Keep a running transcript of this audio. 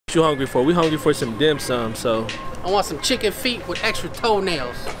What you hungry for? We hungry for some dim sum, so. I want some chicken feet with extra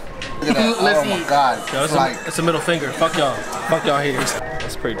toenails. Look at that. Let's Oh eat. my God. Yo, it's a middle finger. Fuck y'all. Fuck y'all haters.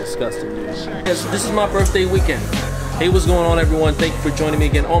 That's pretty disgusting, dude. Yes, this is my birthday weekend. Hey, what's going on, everyone? Thank you for joining me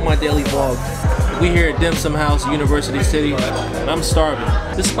again on my daily vlog. We here at Dim Sum House, University City, and I'm starving.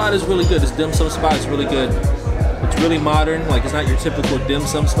 This spot is really good. This dim sum spot is really good. It's really modern. Like, it's not your typical dim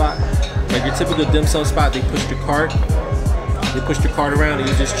sum spot. Like your typical dim sum spot, they push your cart. They push your cart around and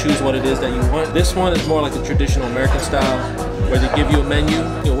you just choose what it is that you want. This one is more like a traditional American style, where they give you a menu.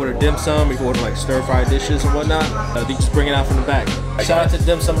 You can order dim sum, you can order like stir-fried dishes and whatnot. They just bring it out from the back. Shout out to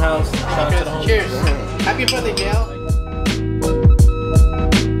Dim Sum House. Shout out to the home. Cheers. Happy birthday, JL.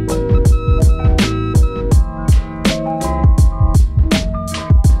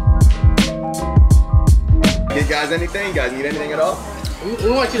 You guys anything? You guys need anything at all? We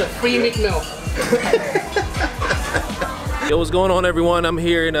want you to free McMilk. Yo, what's going on, everyone? I'm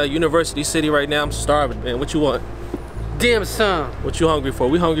here in University City right now. I'm starving, man. What you want? Dim sum. What you hungry for?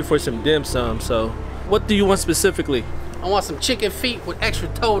 We hungry for some dim sum, so. What do you want specifically? I want some chicken feet with extra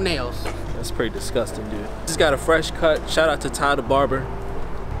toenails. That's pretty disgusting, dude. Just got a fresh cut. Shout out to Ty the barber.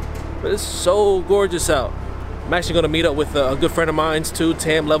 But it's so gorgeous out. I'm actually gonna meet up with a good friend of mine's too,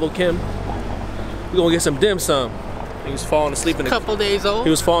 Tam LeveL Kim. We're gonna get some dim sum. He was falling asleep in the Couple days old. He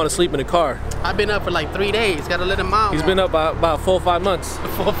was falling asleep in the car. I've been up for like 3 days. Gotta let him out. He's been up about 4 or 5 months.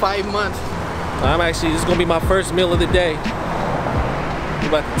 4 or 5 months. I'm actually, this is gonna be my first meal of the day. We're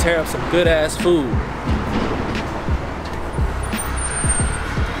about to tear up some good ass food.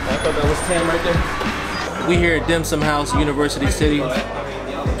 I thought that was Tam right there. We here at Dim Sum House, University City,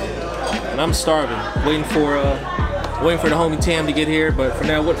 and I'm starving. Waiting for the homie Tam to get here. But for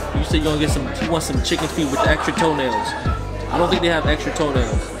now, what you said? You gonna get some? You want some chicken feet with extra toenails? I don't think they have extra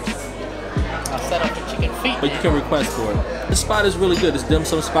toenails. I'll set up the chicken feet. But you can request for it. This spot is really good. This dim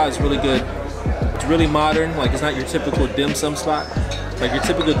sum spot is really good. It's really modern. Like, it's not your typical dim sum spot. Like your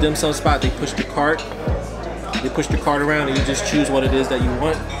typical dim sum spot, they push the cart. They push the cart around and you just choose what it is that you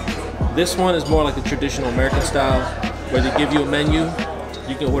want. This one is more like a traditional American style, where they give you a menu.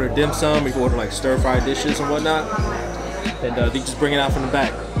 You can order dim sum, you can order like stir-fried dishes and whatnot. And they just bring it out from the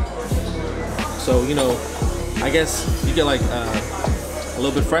back. So, you know, I guess you get like a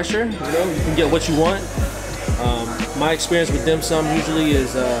little bit fresher, you know, you can get what you want. My experience with dim sum usually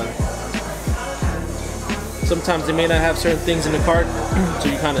is sometimes they may not have certain things in the cart, so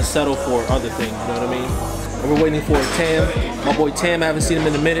you kind of settle for other things, you know what I mean? And we're waiting for Tam. My boy Tam, I haven't seen him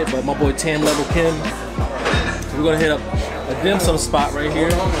in a minute, but my boy Tam LeveL Kim. We're gonna hit up a dim sum spot right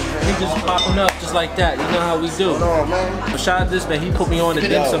here. He just popping up just like that. You know how we do. What's going on, man? But shout out to this man, he put me on the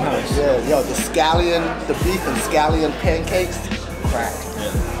dim sum house. Yeah, yo, the scallion, the beef and scallion pancakes, crack.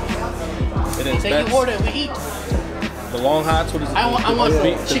 Yeah. It is. Say you order, we eat. The long hots, what is it? I want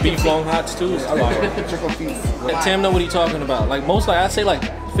the chicken beef feet. long hots too. Is fire. Chicken feet. Tam know what he's talking about. Like most, like I'd say like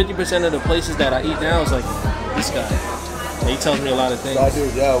 50% of the places that I eat now is like this guy. And he tells me a lot of things. I do,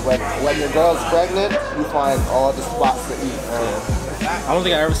 yeah. When your girl's pregnant, you find all the spots to eat. Yeah. I don't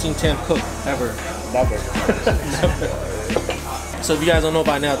think I ever seen Tam cook ever. Never. So if you guys don't know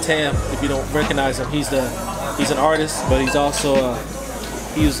by now, Tam, if you don't recognize him, he's an artist, but he's also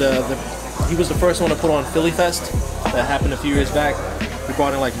he was the first one to put on Philly Fest that happened a few years back. He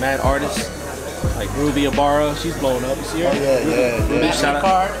brought in like mad artists, like Ruby Ibarra. She's blowing up. You see her? Oh, yeah. Ruby, shout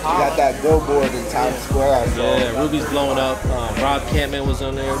out. You got that billboard in Times Square. Yeah, Ruby's blowing up. Rob Campman was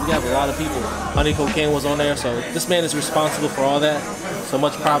on there. We have a lot of people. Honey Cocaine was on there. So this man is responsible for all that. So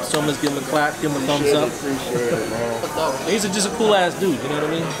much props to him. Let's give him a clap, give him a thumbs up. Appreciate it, man. He's just a cool ass dude. You know what I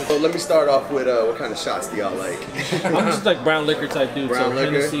mean? So let me start off with what kind of shots do y'all like? I'm just like brown liquor type dude. Brown so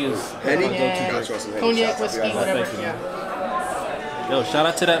liquor? Hennessy is Henny? my go-to. Got you on some Henny Cognac, shots. whiskey, I'll be right back. whatever. Thank you. Yeah. Yo, shout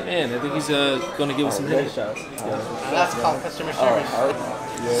out to that man. I think he's gonna give us some Henny shots. That's called customer service.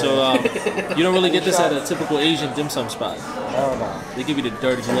 So you don't really get this at a typical Asian dim sum spot. Hell no. They give you the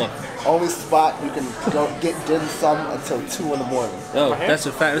dirty look. Only spot you can go get dim sum until 2 in the morning. Oh, that's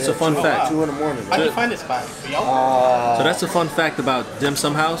a fact. That's a fun fact. 2 in the morning. How do you find this spot? So that's a fun fact about Dim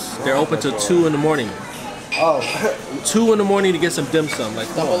Sum House. They're open till 2 in the morning. Oh. 2 in the morning to get some dim sum. Like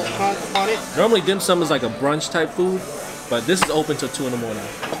Double on it. normally dim sum is like a brunch type food, but this is open till 2 in the morning.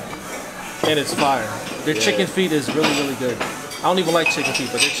 And it's fire. Their chicken feet is really, really good. I don't even like chicken feet,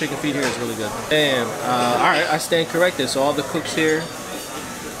 but their chicken feet here is really good. Damn. All right, I stand corrected. So all the cooks here,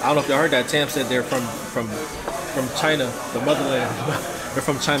 I don't know if you heard that. Tam said they're from China, the motherland. They're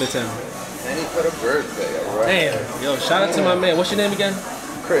from Chinatown. Henny for the birthday, alright. Damn. Yo, shout out to my man. What's your name again?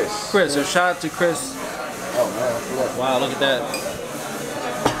 Chris. Chris. So shout out to Chris. Oh, man. Look. Wow, look at that.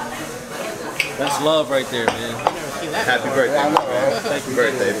 That's love right there, man. that. Happy birthday. Yeah, I know, right? Happy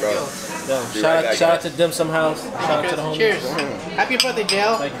birthday, bro. Yo, shout out to Dim Sum House. Shout out to the homies. Cheers. Happy birthday,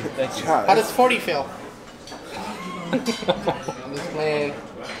 JL. Thank you, thank you. How does 40 feel? I'm just playing.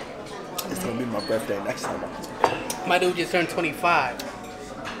 It's gonna be my birthday next time. My dude just turned 25.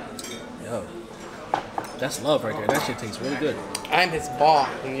 Yo, that's love right there. That shit tastes really good. I'm his ball.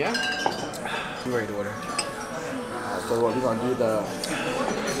 Yeah? You ready to order? So what, we're gonna do the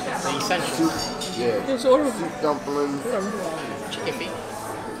The essentials. soup, yeah, Just order. soup dumplings. Chicken feet.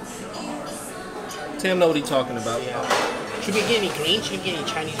 Tim know what he's talking about. Yeah. Should we get any green? Should we get any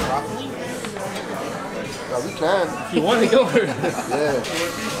Chinese broccoli? Yeah, we can. If you want to go order. Yeah.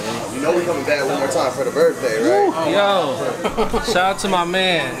 You know we coming back one more time for the birthday, right? Yo, shout out to my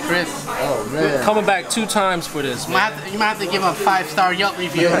man. Chris. Oh man. Coming back 2 times for this, You man. might have to give him a 5-star Yelp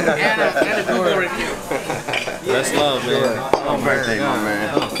review and a Google review. That's love, man. Oh my Birthday, my God. man.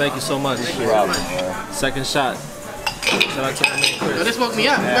 Oh, thank you so much. Second shot. Shout out to my man So Chris. this woke me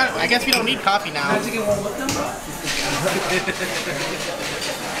up. I guess we don't need coffee now.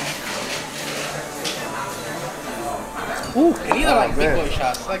 Ooh. And these are like big boy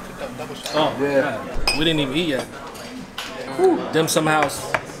shots. I like the double shot. Oh, Yeah. God. We didn't even eat yet. Dim Sum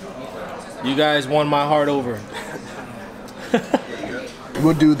House. You guys won my heart over.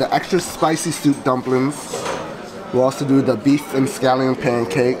 We'll do the extra spicy soup dumplings. We'll also do the beef and scallion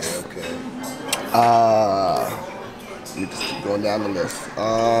pancakes. Let me just keep going down the list.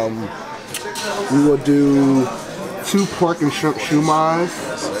 We will do 2 pork and shrimp shumais.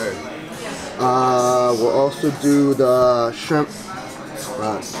 We'll also do the shrimp.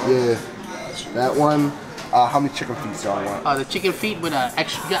 Yeah, that one. How many chicken feet do I want? The chicken feet with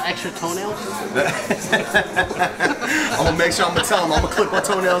extra toenails. I'm gonna make sure I'm gonna tell him. I'm gonna clip my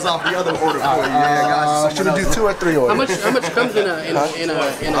toenails off the other order for you. Yeah, guys. Should we do 2 or 3 orders? How much comes in a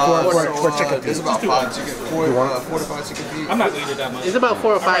for chicken There's feet? about 5 chicken, 4 to 5 chicken feet. I'm not going to eat it that much. It's about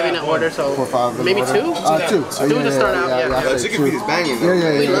 4 or 5 in an order, so 4 or 5 in the maybe order? 2? 2. 2 to start out, yeah. I say Chicken 2. feet is banging. Yeah, though.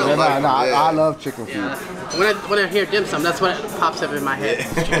 yeah, yeah. Really? I love chicken feet. When I hear dim sum, that's what pops up in my head.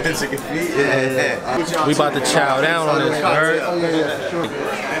 Chicken feet, yeah. We about to chow down on this, you heard? Oh, yeah, sure. I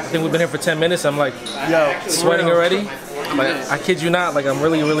think we've been here for 10 minutes. I'm like Yo, sweating already. Like, I kid you not, like I'm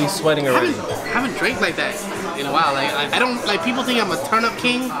really, really sweating I already. haven't drank like that in a while. Like I don't like people think I'm a turn up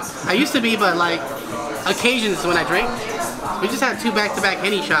king. I used to be, but like occasions when I drink. We just had 2 back-to-back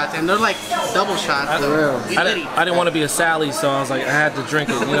Henny shots, and they're like double shots. So we I litty. didn't want to be a Sally, so I was like, I had to drink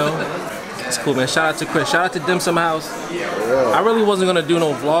it, you know? It's cool, man. Shout out to Chris. Shout out to Dim Sum House. I really wasn't going to do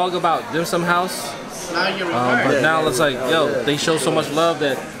no vlog about Dim Sum House. Now you're retired. But now it's like, yo, they show so much love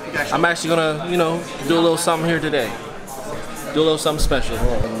that I'm actually gonna, you know, do a little something here today. Do a little something special.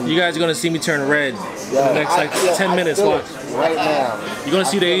 You guys are gonna see me turn red in the next like 10 minutes. Watch. right now. You're gonna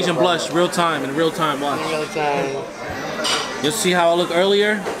see the Asian blush in real time. Watch. Real time. You'll see how I look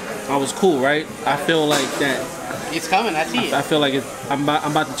earlier. I was cool, right? I feel like that. It's coming. I see it. I feel like I'm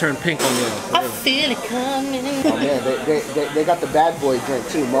about to turn pink on you. I feel it coming. Oh man, they got the bad boy drink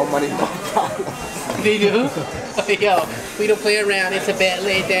too. More money, more problems. They do? Yo, we don't play around. It's a bet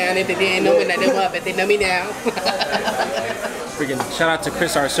laid down. If they didn't know me, let them up. If they know me now. Freaking shout out to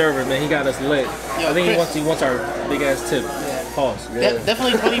Chris, our server, man. He got us lit. I think Chris. he wants our big ass tip. Pause.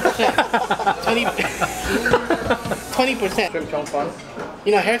 Definitely 20%. 20%.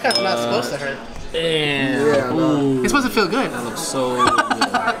 You know, haircut's not supposed to hurt. Damn. Yeah, Ooh, It's supposed to feel good. that looks so good.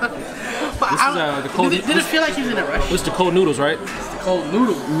 But This is the cold. did it feel like you was in a rush? This is the cold noodles, right? Cold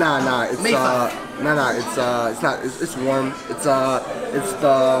noodle. Nah, it's it's not. It's warm. It's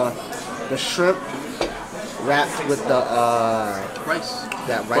the shrimp wrapped with the Rice.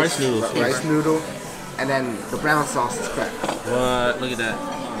 that Rice noodles. rice noodle, and then the brown sauce is cracked. What? Look at that.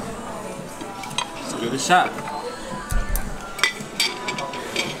 Let's give it a shot.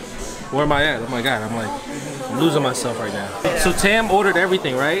 Where am I at? Oh my god, I'm losing myself right now. So Tam ordered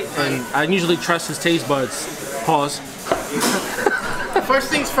everything, right? And I usually trust his taste buds. Pause. First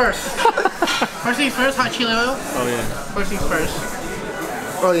things first. First things first, hot chili oil. Oh yeah. First things first.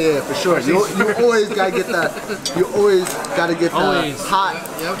 Oh yeah, for sure. You always gotta get that. You always gotta get the Always. hot.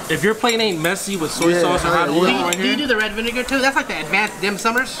 Yep. If your plate ain't messy with soy Yeah, sauce and hot yeah, oil yeah. right Do you here, do the red vinegar too? That's like the advanced dim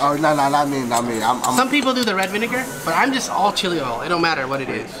summers. Oh no, not me. I'm Some people do the red vinegar, but I'm just all chili oil. It don't matter what it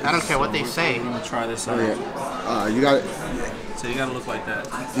is. I don't care what they say. I'm gonna try this out. you got it. So you gotta look like that.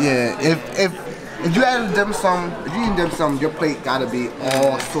 Yeah, if you add dim sum, if you eat dim sum, your plate gotta be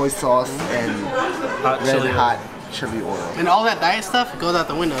all soy sauce and Hot red chili. hot chili oil. And all that diet stuff goes out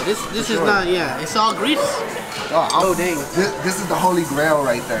the window. This is not, yeah, it's all grease. Oh, dang. This is the holy grail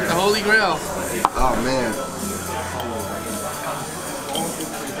right there. The holy grail. Oh man.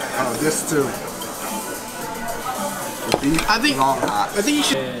 Oh, this too. The beef long hot. I think you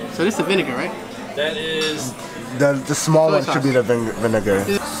should. So this is the vinegar, right? That is The small Soy one sauce. should be the vinegar.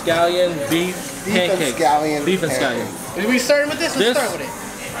 scallion beef pancakes. scallion Beef and pancakes. scallion. Are we starting with this? Let's This- start with it.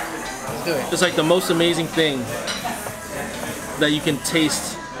 Let's do it. It's like the most amazing thing that you can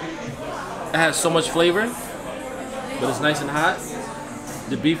taste. It has so much flavor, but it's nice and hot.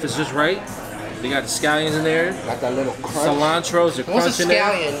 The beef is just right. They got the scallions in there. Got that little crunch. Cilantros are What's crunch a in there.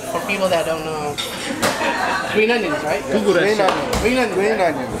 scallion for people that don't know? Green onions, right? Google that Green shit. onions. Green onions. Green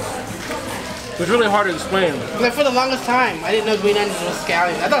onions. It's really hard to explain. Like for the longest time, I didn't know green onions was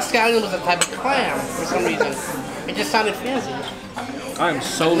scallion. I thought scallion was a type of clam for some reason. It just sounded fancy. I am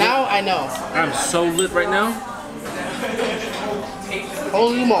so lit. Now I know. I'm so lit right now.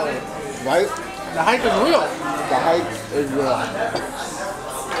 Holy moly. Right? The hype is real. The hype is real.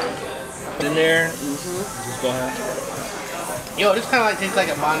 In there. Just go ahead. Yo, this kind of like tastes like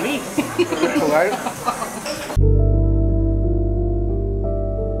a banh mi. Right?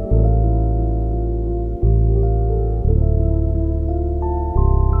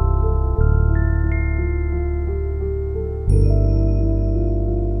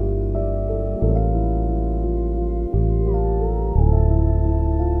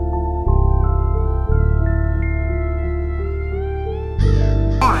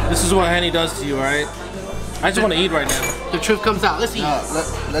 This is what Henny does to you, alright? I just want to eat right now. The truth comes out. Let's eat.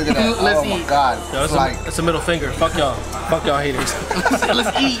 Look at that. Let's Oh my eat. god. Yo, It's it's, like, it's a middle finger. Fuck y'all. Fuck y'all haters.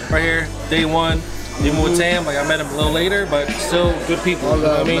 Let's eat. Right here, day one. Even with Tam, like I met him a little later, but still good people. You know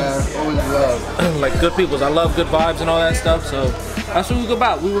what I love, mean? man. Always love. Like good people. I love good vibes and all that stuff. So that's what we go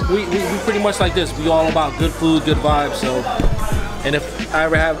about. We pretty much like this. We all about good food, good vibes. So, and if I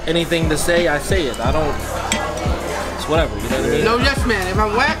ever have anything to say, I say it. I don't. It's whatever. You know what I mean? No, yes, man. If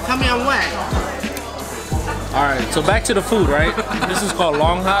I'm whack, tell me I'm whack. All right. So back to the food, right? This is called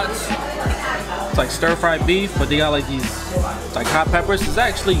long hots. It's like stir fried beef, but they got like these like hot peppers. It's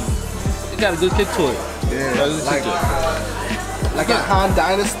actually it got a good kick to it. Yeah, Got a good kick to it. like at Han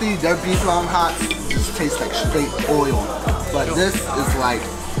Dynasty, their beef long hots just taste like straight oil. But this is like,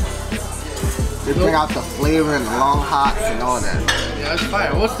 they bring out the flavor and the long hots and all that. Yeah, it's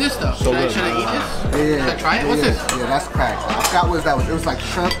fire. What's this though? So good. Should I eat this? Yeah. Should I try it? What's yeah, this? Yeah, that's crack. I forgot what that was. It was like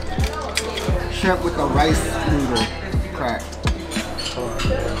shrimp with a rice noodle crack.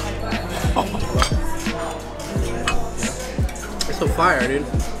 It's so fire, dude.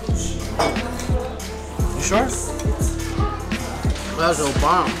 You sure? That was so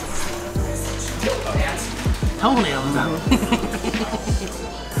bomb. Toenails out.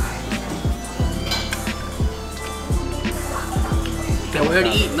 Yeah, we're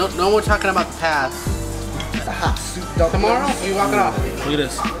here to eat. No more talking about the past. The hot soup dumplings. Tomorrow, we walk it off. Look at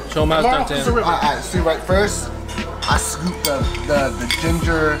this. Show them how Tomorrow, it's it's a done, river. Alright, see right first, I scoop the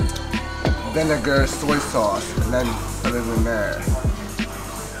ginger vinegar soy sauce and then put it in there.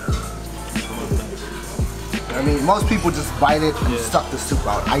 I mean, most people just bite it and suck the soup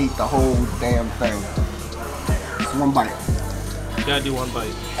out. I eat the whole damn thing. It's one bite. You gotta do one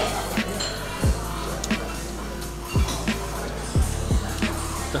bite.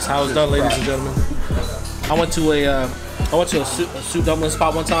 That's how it's done, ladies and gentlemen. I went to a soup dumpling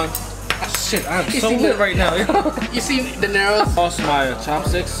spot one time. Shit, I'm You so see lit the- right now. You see the narrows? Lost my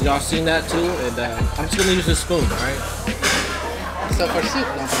chopsticks. Y'all seen that too? And I'm just gonna use this spoon, alright? So for soup,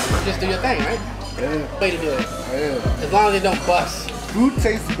 no, just do your thing, right? Yeah, Way to do it. yeah. As long as it don't bust. Food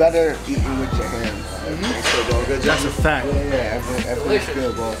tastes better eating with your hands. Still going good, That's a Johnny? fact. Yeah, everything's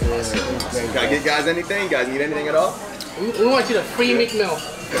good, boss. Yeah, everything. Gotta get guys anything? Guys need anything at all? We want you to free McMill.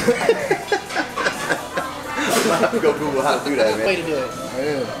 I'm gonna have to go Google how to do that, Way man. to do it.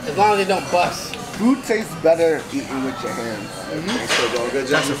 Yeah. As long as it don't bust. Food tastes better eating with your hands. Still going good,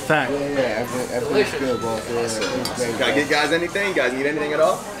 That's Johnny? a fact. Yeah, everything's good, boss. Yeah, everything. Gotta get guys anything? Guys need anything at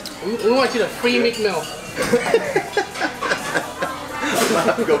all? We want you to free McMill. I'm gonna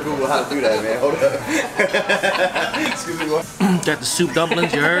have to go Google how to do that, man. Hold up. Excuse me, what? Got the soup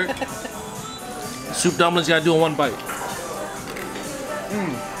dumplings, you heard? Soup dumplings, you gotta do in one bite.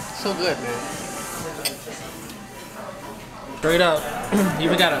 So good, man. Straight up. You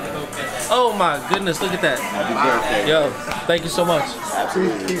even got a. Oh my goodness, look at that. Happy birthday. Yo, thank you so much.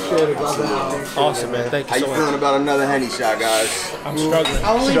 Appreciate it, brother. Awesome, man. Thank How you you so feeling much. about another Henny shot, guys? I'm struggling.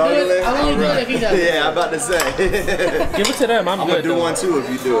 I'll only do it. I'll only do it if he does. Yeah, I'm about to say. Give it to them. I'm I'm good. gonna do though. one too if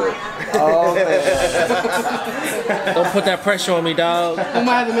you do it. Oh, man. Don't put that pressure on me, dog. We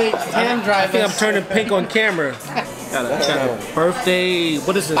might have to make Tam drive I think I'm us. turning pink on camera. Got a birthday.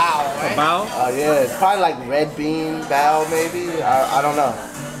 What is this? Bow, right? A bow? Yeah, it's probably like red bean bao, maybe. I don't know.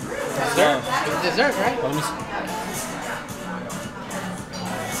 Yeah. It's dessert, right? Let me see.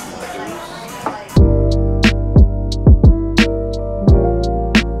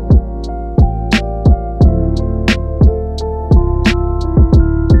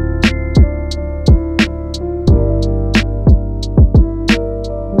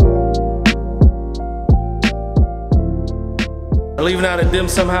 I'm leaving out of Dim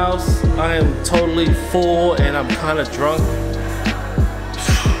Sum House. I am totally full and I'm kind of drunk.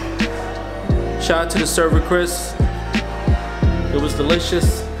 Shout out to the server, Chris. It was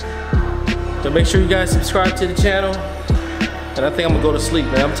delicious. So make sure you guys subscribe to the channel. And I think I'm gonna go to sleep,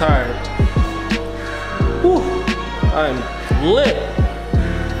 man. I'm tired. Whew. I'm lit.